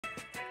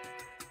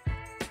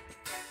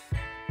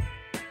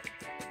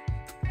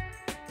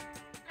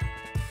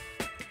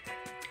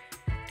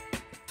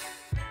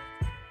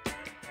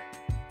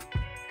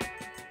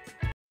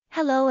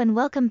Hello and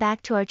welcome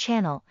back to our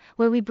channel,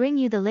 where we bring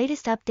you the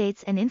latest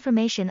updates and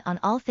information on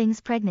all things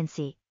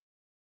pregnancy.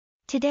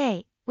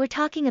 Today, we're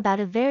talking about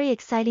a very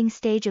exciting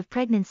stage of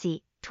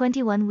pregnancy,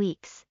 21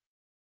 weeks.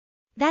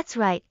 That's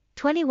right,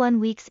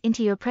 21 weeks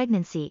into your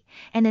pregnancy,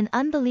 and an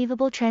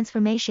unbelievable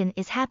transformation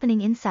is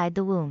happening inside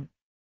the womb.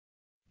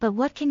 But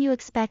what can you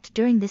expect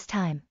during this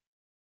time?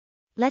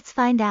 Let's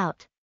find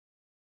out.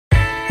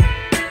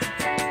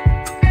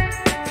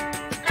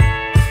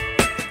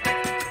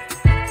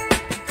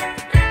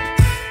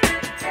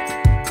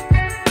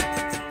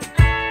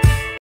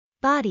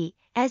 Body,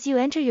 as you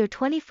enter your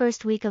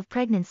 21st week of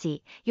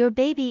pregnancy, your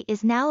baby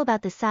is now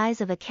about the size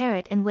of a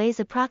carrot and weighs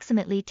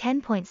approximately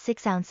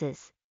 10.6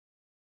 ounces.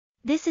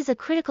 This is a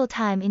critical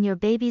time in your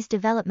baby's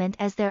development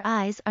as their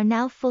eyes are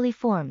now fully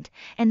formed,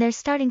 and they're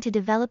starting to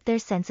develop their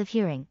sense of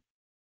hearing.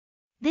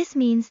 This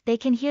means they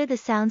can hear the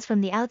sounds from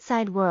the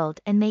outside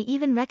world and may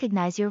even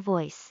recognize your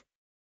voice.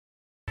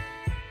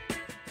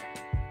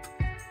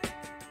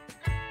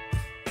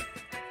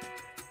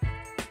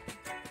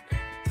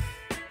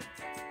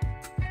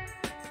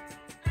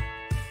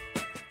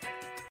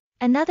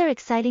 Another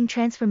exciting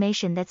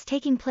transformation that's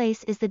taking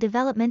place is the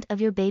development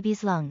of your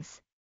baby's lungs.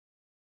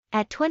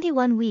 At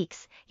 21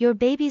 weeks, your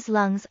baby's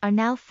lungs are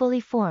now fully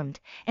formed,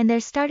 and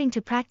they're starting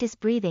to practice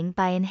breathing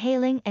by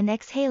inhaling and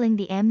exhaling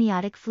the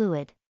amniotic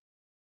fluid.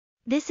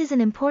 This is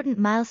an important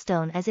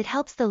milestone as it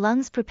helps the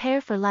lungs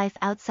prepare for life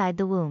outside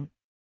the womb.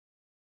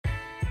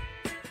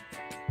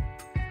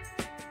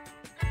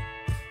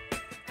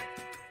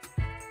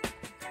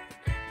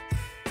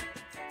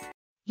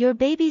 Your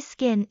baby's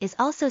skin is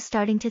also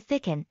starting to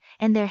thicken,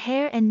 and their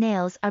hair and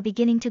nails are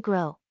beginning to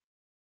grow.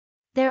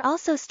 They're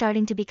also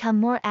starting to become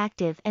more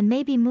active and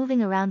may be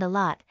moving around a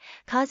lot,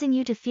 causing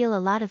you to feel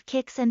a lot of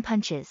kicks and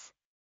punches.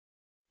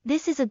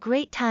 This is a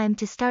great time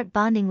to start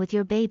bonding with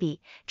your baby.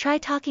 Try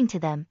talking to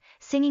them,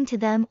 singing to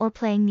them, or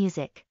playing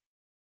music.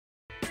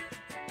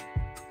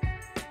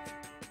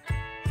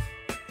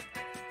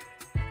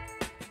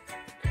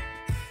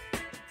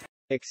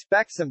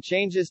 Expect some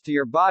changes to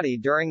your body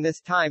during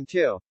this time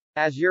too.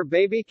 As your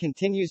baby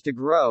continues to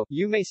grow,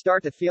 you may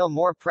start to feel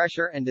more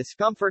pressure and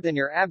discomfort in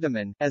your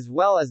abdomen, as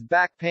well as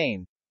back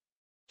pain.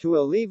 To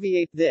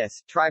alleviate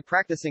this, try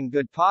practicing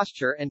good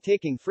posture and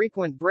taking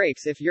frequent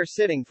breaks if you're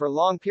sitting for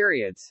long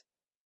periods.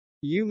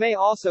 You may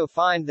also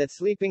find that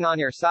sleeping on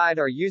your side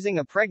or using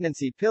a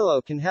pregnancy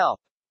pillow can help.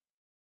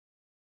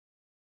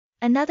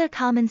 Another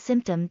common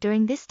symptom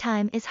during this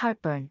time is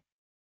heartburn.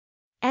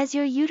 As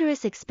your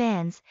uterus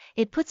expands,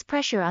 it puts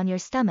pressure on your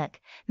stomach,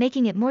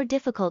 making it more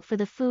difficult for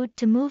the food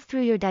to move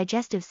through your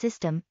digestive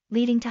system,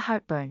 leading to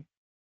heartburn.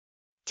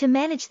 To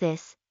manage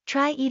this,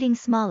 try eating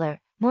smaller,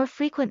 more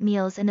frequent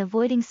meals and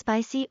avoiding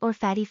spicy or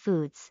fatty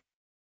foods.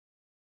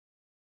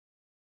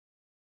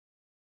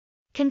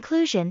 In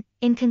conclusion,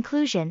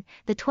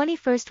 the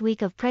 21st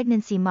week of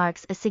pregnancy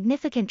marks a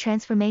significant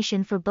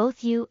transformation for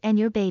both you and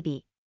your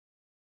baby.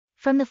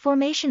 From the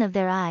formation of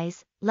their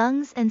eyes,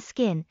 lungs and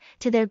skin,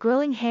 to their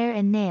growing hair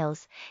and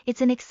nails,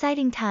 it's an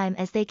exciting time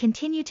as they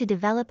continue to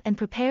develop and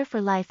prepare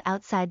for life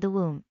outside the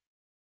womb.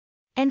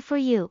 And for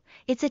you,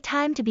 it's a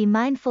time to be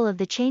mindful of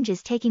the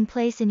changes taking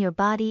place in your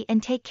body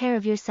and take care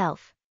of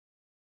yourself.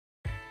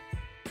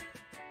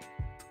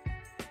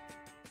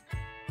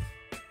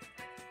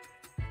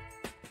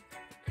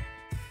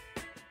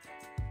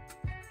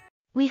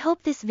 We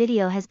hope this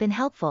video has been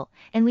helpful,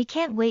 and we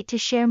can't wait to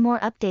share more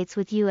updates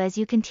with you as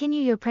you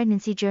continue your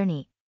pregnancy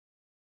journey.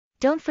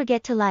 Don't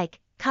forget to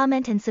like,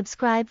 comment and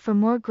subscribe for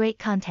more great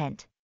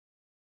content.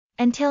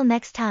 Until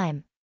next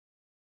time.